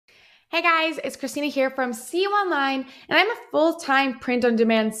Hey guys, it's Christina here from C.U.Online, and I'm a full-time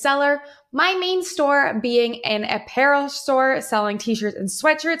print-on-demand seller. My main store being an apparel store selling t-shirts and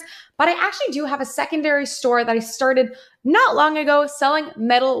sweatshirts, but I actually do have a secondary store that I started not long ago selling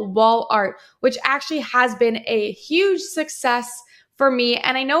metal wall art, which actually has been a huge success for me.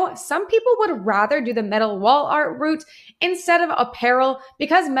 And I know some people would rather do the metal wall art route instead of apparel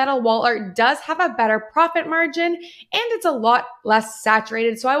because metal wall art does have a better profit margin and it's a lot less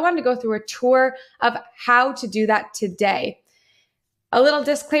saturated. So I wanted to go through a tour of how to do that today. A little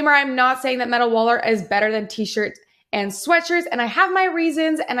disclaimer, I'm not saying that metal wall art is better than t-shirts and sweatshirts, and I have my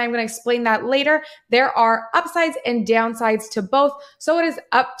reasons, and I'm going to explain that later. There are upsides and downsides to both, so it is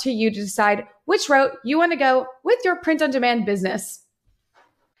up to you to decide which route you want to go with your print-on-demand business.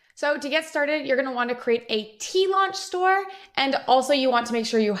 So to get started, you're going to want to create a Teelaunch store, and also you want to make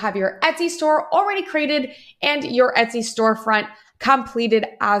sure you have your Etsy store already created and your Etsy storefront completed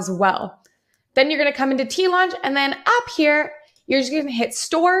as well. Then you're going to come into Teelaunch, and then up here, you're just going to hit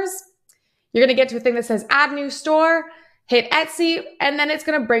stores. You're going to get to a thing that says add new store, hit Etsy, and then it's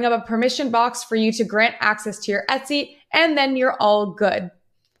going to bring up a permission box for you to grant access to your Etsy, and then you're all good.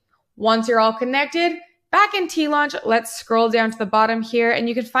 Once you're all connected, back in Teelaunch, let's scroll down to the bottom here, and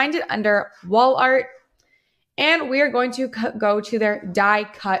you can find it under wall art, and we are going to go to their die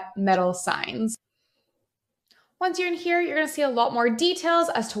cut metal signs. Once you're in here, you're going to see a lot more details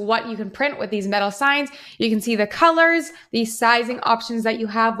as to what you can print with these metal signs. You can see the colors, the sizing options that you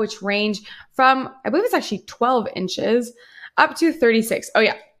have, which range from, I believe it's actually 12 inches up to 36. Oh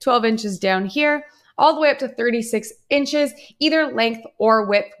yeah, 12 inches down here, all the way up to 36 inches, either length or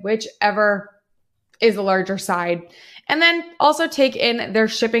width, whichever is the larger side. And then also take in their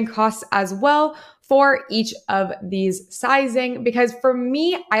shipping costs as well for each of these sizing, because for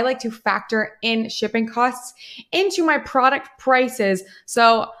me, I like to factor in shipping costs into my product prices.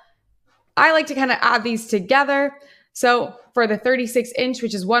 So I like to kind of add these together. So for the 36 inch,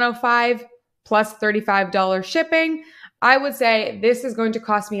 which is $105 plus $35 shipping, I would say this is going to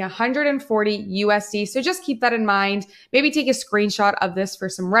cost me $140 USD. So just keep that in mind. Maybe take a screenshot of this for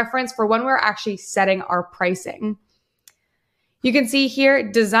some reference for when we're actually setting our pricing. You can see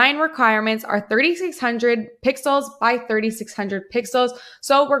here, design requirements are 3,600 pixels by 3,600 pixels.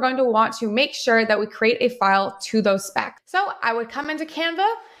 So we're going to want to make sure that we create a file to those specs. So I would come into Canva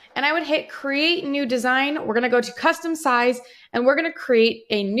and I would hit create new design. We're going to go to custom size and we're going to create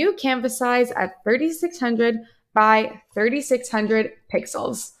a new canvas size at 3,600 by 3,600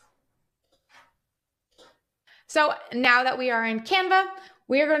 pixels. So now that we are in Canva,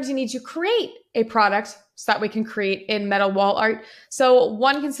 we are going to need to create a product so that we can create in metal wall art. So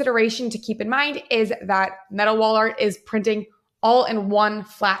one consideration to keep in mind is that metal wall art is printing all in one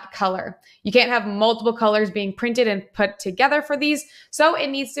flat color. You can't have multiple colors being printed and put together for these. So it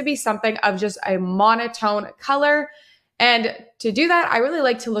needs to be something of just a monotone color. And to do that, I really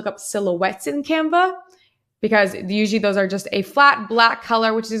like to look up silhouettes in Canva, because usually those are just a flat black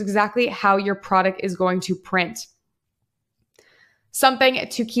color, which is exactly how your product is going to print. Something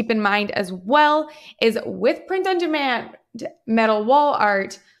to keep in mind as well is with print-on-demand metal wall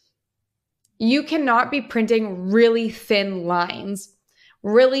art, you cannot be printing really thin lines.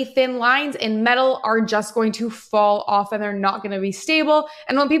 Really thin lines in metal are just going to fall off and they're not going to be stable.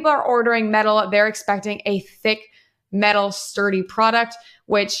 And when people are ordering metal, they're expecting a thick metal sturdy product,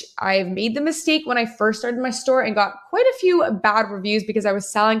 which I've made the mistake when I first started my store and got quite a few bad reviews because I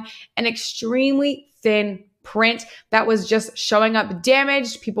was selling an extremely thin print that was just showing up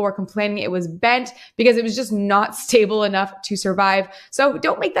damaged. People were complaining it was bent because it was just not stable enough to survive. So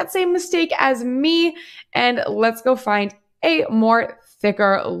don't make that same mistake as me, and let's go find a more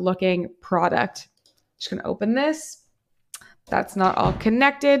thicker looking product. Just gonna open this. That's not all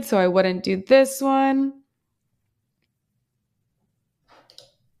connected, so I wouldn't do this one.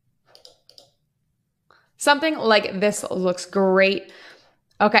 Something like this looks great.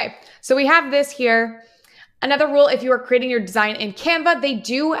 Okay, so we have this here. Another rule, if you are creating your design in Canva, they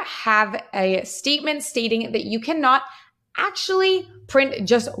do have a statement stating that you cannot actually print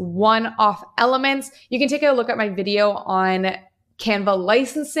just one-off elements. You can take a look at my video on Canva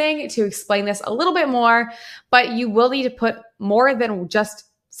licensing to explain this a little bit more, but you will need to put more than just,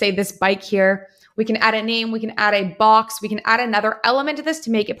 say, this bike here. We can add a name, we can add a box, we can add another element to this to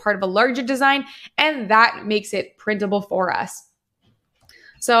make it part of a larger design, and that makes it printable for us.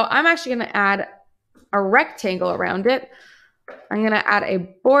 So I'm actually going to add a rectangle around it. I'm going to add a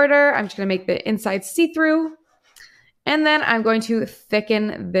border. I'm just going to make the inside see-through. And then I'm going to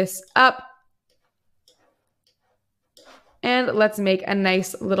thicken this up. And let's make a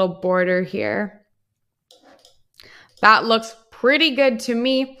nice little border here. That looks pretty good to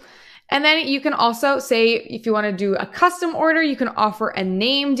me. And then you can also say, if you want to do a custom order, you can offer a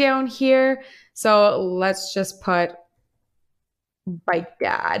name down here. So let's just put Bike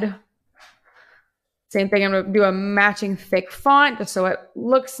Dad. Same thing, I'm going to do a matching thick font just so it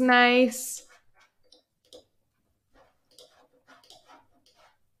looks nice.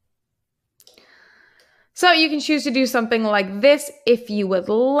 So you can choose to do something like this if you would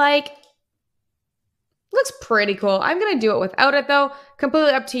like. Looks pretty cool. I'm going to do it without it though.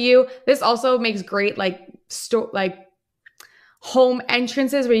 Completely up to you. This also makes great like home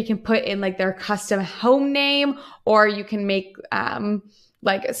entrances where you can put in like their custom home name, or you can make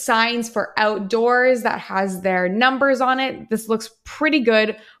like signs for outdoors that has their numbers on it. This looks pretty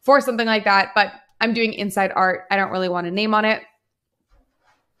good for something like that, but I'm doing inside art. I don't really want a name on it.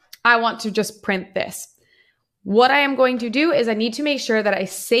 I want to just print this. What I am going to do is I need to make sure that I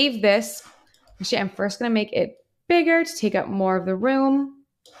save this. Actually, I'm first going to make it bigger to take up more of the room.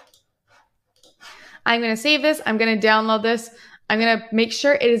 I'm going to save this. I'm going to download this. I'm going to make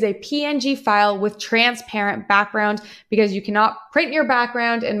sure it is a PNG file with transparent background, because you cannot print your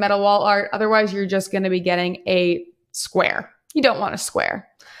background in metal wall art. Otherwise, you're just going to be getting a square. You don't want a square.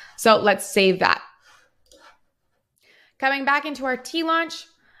 So let's save that. Coming back into our Teelaunch,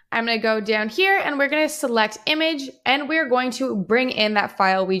 I'm going to go down here and we're going to select image, and we're going to bring in that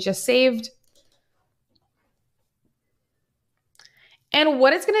file we just saved. And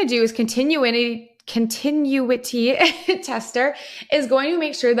what it's going to do is continuity tester is going to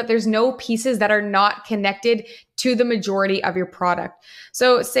make sure that there's no pieces that are not connected to the majority of your product.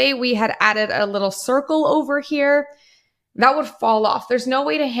 So say we had added a little circle over here, that would fall off. There's no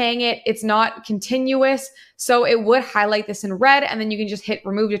way to hang it. It's not continuous. So it would highlight this in red, and then you can just hit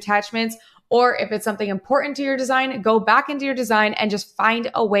remove attachments. Or if it's something important to your design, go back into your design and just find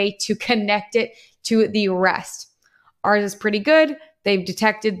a way to connect it to the rest. Ours is pretty good. They've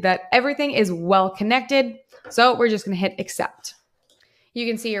detected that everything is well connected. So we're just going to hit accept. You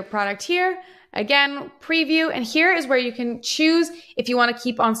can see your product here. Again, preview. And here is where you can choose if you want to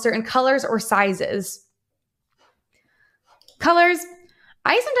keep on certain colors or sizes. Colors.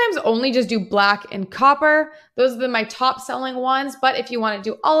 I sometimes only just do black and copper. Those are my top selling ones. But if you want to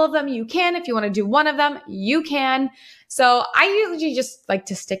do all of them, you can. If you want to do one of them, you can. So I usually just like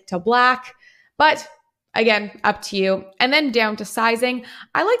to stick to black. But again, up to you. And then down to sizing.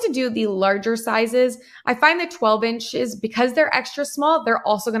 I like to do the larger sizes. I find the 12 inches, because they're extra small, they're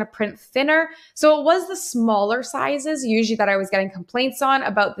also going to print thinner. So it was the smaller sizes usually that I was getting complaints on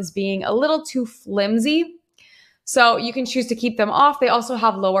about this being a little too flimsy. So you can choose to keep them off. They also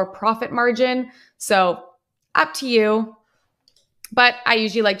have lower profit margin. So up to you. But I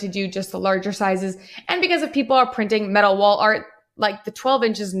usually like to do just the larger sizes. And because if people are printing metal wall art, like the 12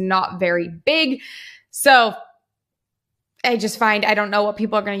 inch is not very big. So I just find I don't know what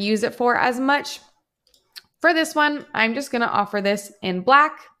people are going to use it for as much. For this one, I'm just going to offer this in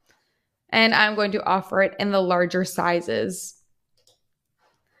black, and I'm going to offer it in the larger sizes.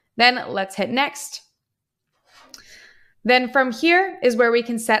 Then let's hit next. Then from here is where we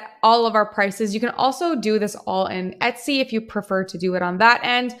can set all of our prices. You can also do this all in Etsy if you prefer to do it on that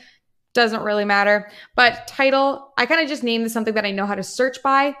end. Doesn't really matter. But title, I kind of just named this something that I know how to search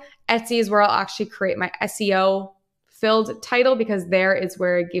by. Etsy is where I'll actually create my SEO filled title, because there is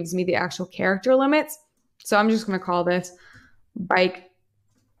where it gives me the actual character limits. So I'm just going to call this bike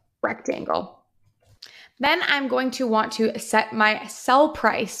rectangle. Then I'm going to want to set my sell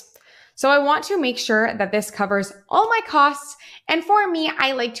price. So I want to make sure that this covers all my costs. And for me,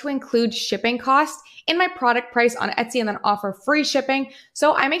 I like to include shipping costs in my product price on Etsy and then offer free shipping.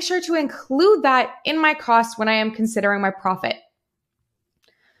 So I make sure to include that in my cost when I am considering my profit.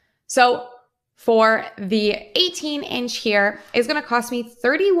 So for the 18-inch here, it's going to cost me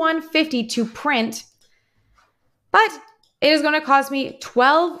 $31.50 to print, but it is going to cost me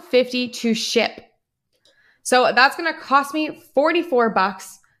 $12.50 to ship. So that's going to cost me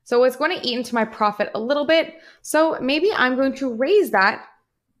 $44. So it's going to eat into my profit a little bit. So maybe I'm going to raise that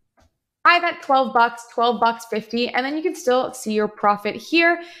by that $12, $12.50, and then you can still see your profit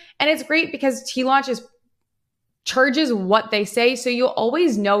here. And it's great because Teelaunch charges what they say, so you'll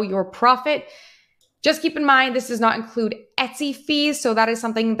always know your profit. Just keep in mind, this does not include Etsy fees, so that is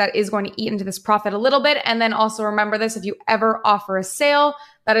something that is going to eat into this profit a little bit. And then also remember this, if you ever offer a sale,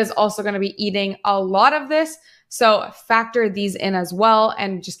 that is also going to be eating a lot of this. So factor these in as well.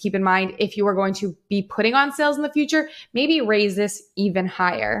 And just keep in mind, if you are going to be putting on sales in the future, maybe raise this even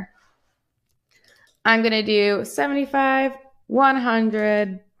higher. I'm going to do 75,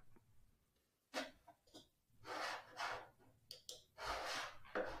 100.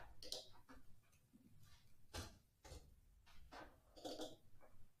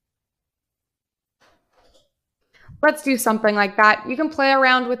 Let's do something like that. You can play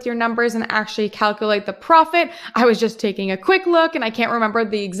around with your numbers and actually calculate the profit. I was just taking a quick look and I can't remember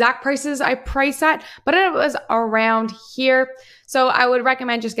the exact prices I price at, but it was around here. So I would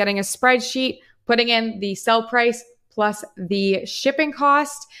recommend just getting a spreadsheet, putting in the sell price plus the shipping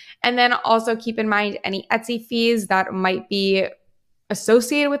cost, and then also keep in mind any Etsy fees that might be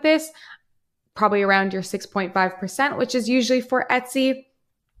associated with this, probably around your 6.5%, which is usually for Etsy.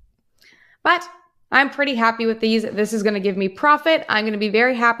 But I'm pretty happy with these. This is going to give me profit. I'm going to be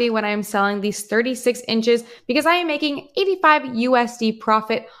very happy when I am selling these 36 inches because I am making 85 USD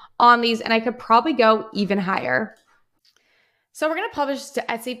profit on these, and I could probably go even higher. So we're going to publish this to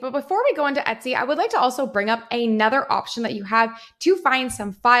Etsy, but before we go into Etsy, I would like to also bring up another option that you have to find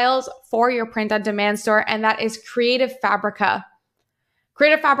some files for your print-on-demand store, and that is Creative Fabrica.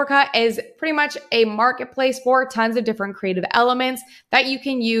 Creative Fabrica is pretty much a marketplace for tons of different creative elements that you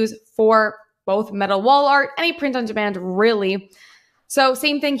can use for both metal wall art, any print-on-demand really. So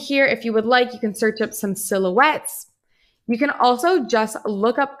same thing here. If you would like, you can search up some silhouettes. You can also just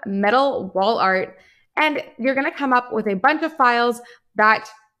look up metal wall art, and you're going to come up with a bunch of files that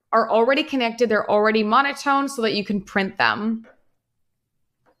are already connected. They're already monotone so that you can print them.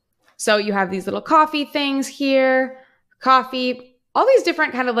 So you have these little coffee things here, coffee, all these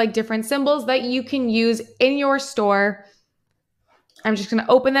different kind of like different symbols that you can use in your store. I'm just going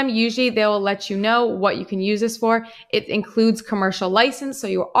to open them. Usually they will let you know what you can use this for. It includes commercial license, so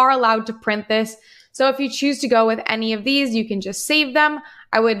you are allowed to print this. So if you choose to go with any of these, you can just save them.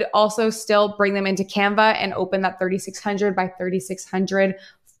 I would also still bring them into Canva and open that 3600 by 3600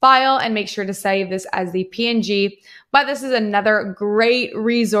 file and make sure to save this as the PNG. But this is another great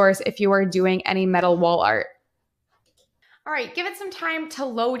resource if you are doing any metal wall art. All right, give it some time to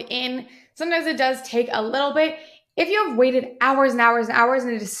load in. Sometimes it does take a little bit. If you have waited hours and hours and hours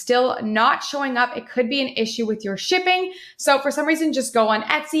and it is still not showing up, it could be an issue with your shipping. So for some reason, just go on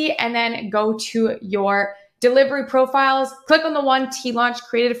Etsy and then go to your delivery profiles, click on the one Teelaunch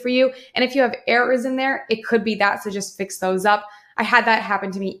created for you. And if you have errors in there, it could be that. So just fix those up. I had that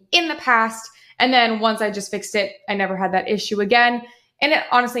happen to me in the past. And then once I just fixed it, I never had that issue again. And it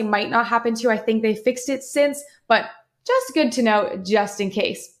honestly might not happen to you. I think they fixed it since, but just good to know just in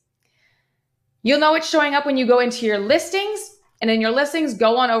case. You'll know it's showing up when you go into your listings, and in your listings,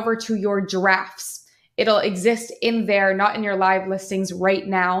 go on over to your drafts. It'll exist in there, not in your live listings right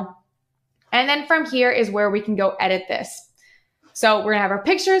now. And then from here is where we can go edit this. So we're gonna have our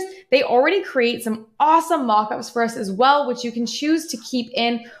pictures. They already create some awesome mockups for us as well, which you can choose to keep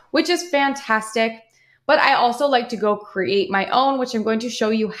in, which is fantastic. But I also like to go create my own, which I'm going to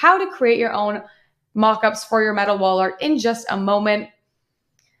show you how to create your own mockups for your metal wall art in just a moment.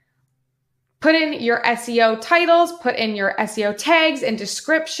 Put in your SEO titles, put in your SEO tags and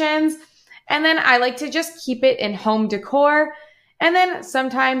descriptions. And then I like to just keep it in home decor. And then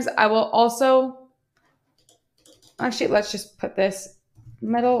sometimes I will also, actually, let's just put this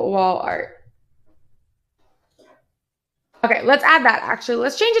metal wall art. Okay, let's add that actually.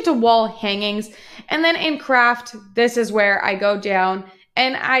 Let's change it to wall hangings. And then in craft, this is where I go down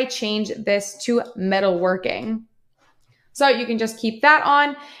and I change this to metalworking. So you can just keep that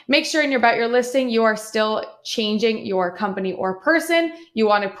on. Make sure about your listing, you are still changing your company or person. You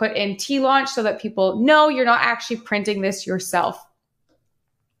want to put in Teelaunch so that people know you're not actually printing this yourself.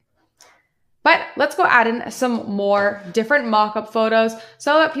 But let's go add in some more different mock-up photos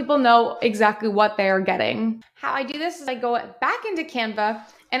so that people know exactly what they are getting. How I do this is I go back into Canva,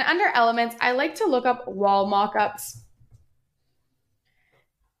 and under elements, I like to look up wall mock-ups.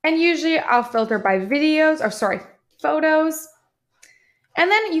 And usually I'll filter by photos.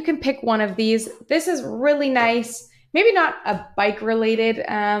 And then you can pick one of these. This is really nice. Maybe not a bike related,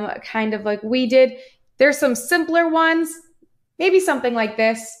 kind of like we did. There's some simpler ones, maybe something like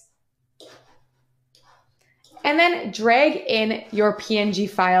this. And then drag in your PNG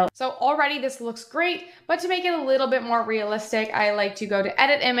file. So already this looks great, but to make it a little bit more realistic, I like to go to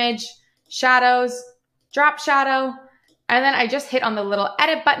edit image, shadows, drop shadow, and then I just hit on the little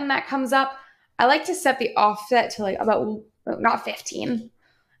edit button that comes up. I like to set the offset to like about, not 15,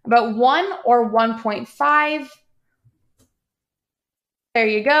 about 1 or 1.5. There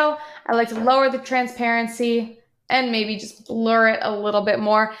you go. I like to lower the transparency and maybe just blur it a little bit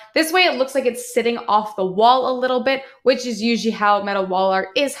more. This way it looks like it's sitting off the wall a little bit, which is usually how metal wall art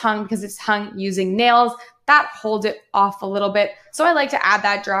is hung because it's hung using nails. That holds it off a little bit. So I like to add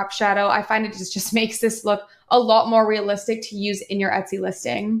that drop shadow. I find it just makes this look a lot more realistic to use in your Etsy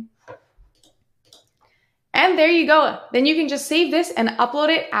listing. And there you go. Then you can just save this and upload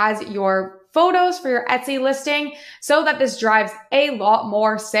it as your photos for your Etsy listing so that this drives a lot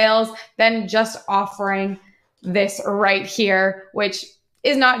more sales than just offering this right here, which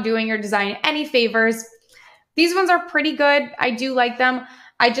is not doing your design any favors. These ones are pretty good. I do like them.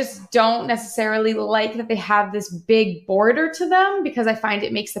 I just don't necessarily like that they have this big border to them because I find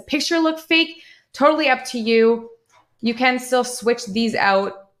it makes the picture look fake. Totally up to you. You can still switch these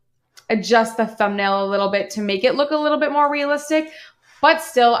out, adjust the thumbnail a little bit to make it look a little bit more realistic. But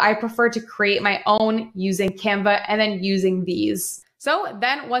still, I prefer to create my own using Canva and then using these. So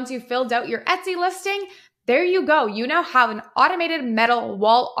then once you've filled out your Etsy listing, there you go. You now have an automated metal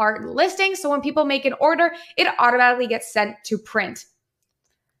wall art listing. So when people make an order, it automatically gets sent to print.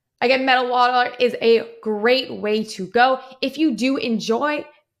 Again, metal wall art is a great way to go. If you do enjoy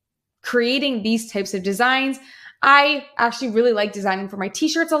creating these types of designs, I actually really like designing for my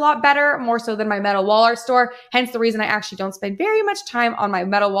t-shirts a lot better, more so than my metal wall art store. Hence the reason I actually don't spend very much time on my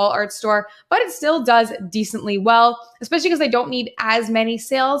metal wall art store, but it still does decently well, especially because I don't need as many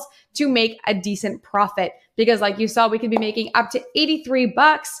sales to make a decent profit. Because like you saw, we could be making up to 83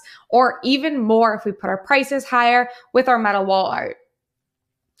 bucks or even more if we put our prices higher with our metal wall art.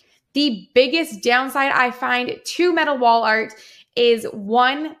 The biggest downside I find to metal wall art is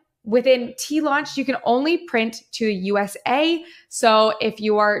one, within Teelaunch, you can only print to the USA. So if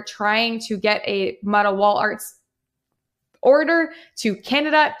you are trying to get a metal wall arts order to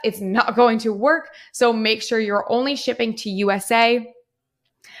Canada, it's not going to work. So make sure you're only shipping to USA.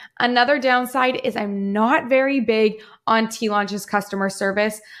 Another downside is I'm not very big on Teelaunch's customer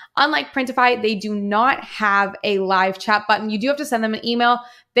service. Unlike Printify, they do not have a live chat button. You do have to send them an email.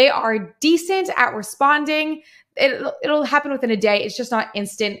 They are decent at responding. It'll happen within a day. It's just not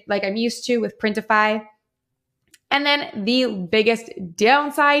instant like I'm used to with Printify. And then the biggest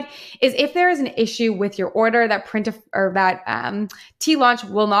downside is if there is an issue with your order that Teelaunch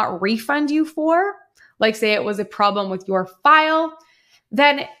will not refund you for, like say it was a problem with your file,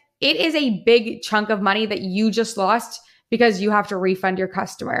 then it is a big chunk of money that you just lost because you have to refund your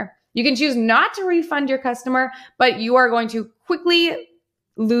customer. You can choose not to refund your customer, but you are going to quickly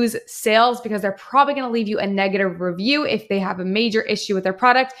lose sales because they're probably going to leave you a negative review if they have a major issue with their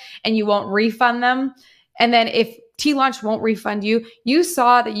product and you won't refund them. And then if Teelaunch won't refund you, you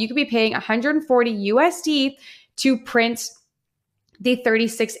saw that you could be paying 140 USD to print the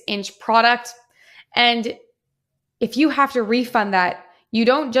 36-inch product. And if you have to refund that, you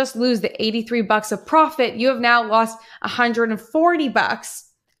don't just lose the 83 bucks of profit. You have now lost 140 bucks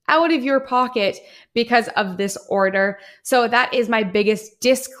out of your pocket because of this order. So that is my biggest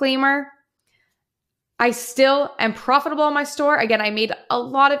disclaimer. I still am profitable in my store. Again, I made a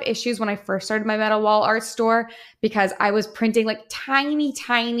lot of issues when I first started my metal wall art store because I was printing like tiny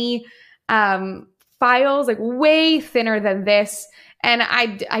files, like way thinner than this. And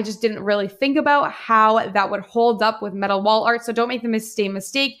I just didn't really think about how that would hold up with metal wall art. So don't make the same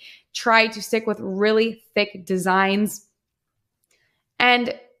mistake. Try to stick with really thick designs.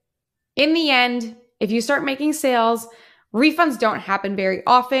 And in the end, if you start making sales, refunds don't happen very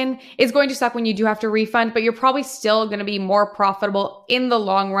often. It's going to suck when you do have to refund, but you're probably still going to be more profitable in the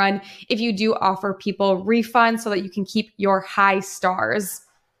long run if you do offer people refunds so that you can keep your high stars.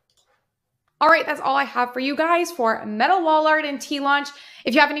 All right, that's all I have for you guys for metal wall art and Teelaunch.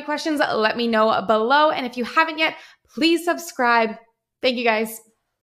 If you have any questions, let me know below. And if you haven't yet, please subscribe. Thank you guys.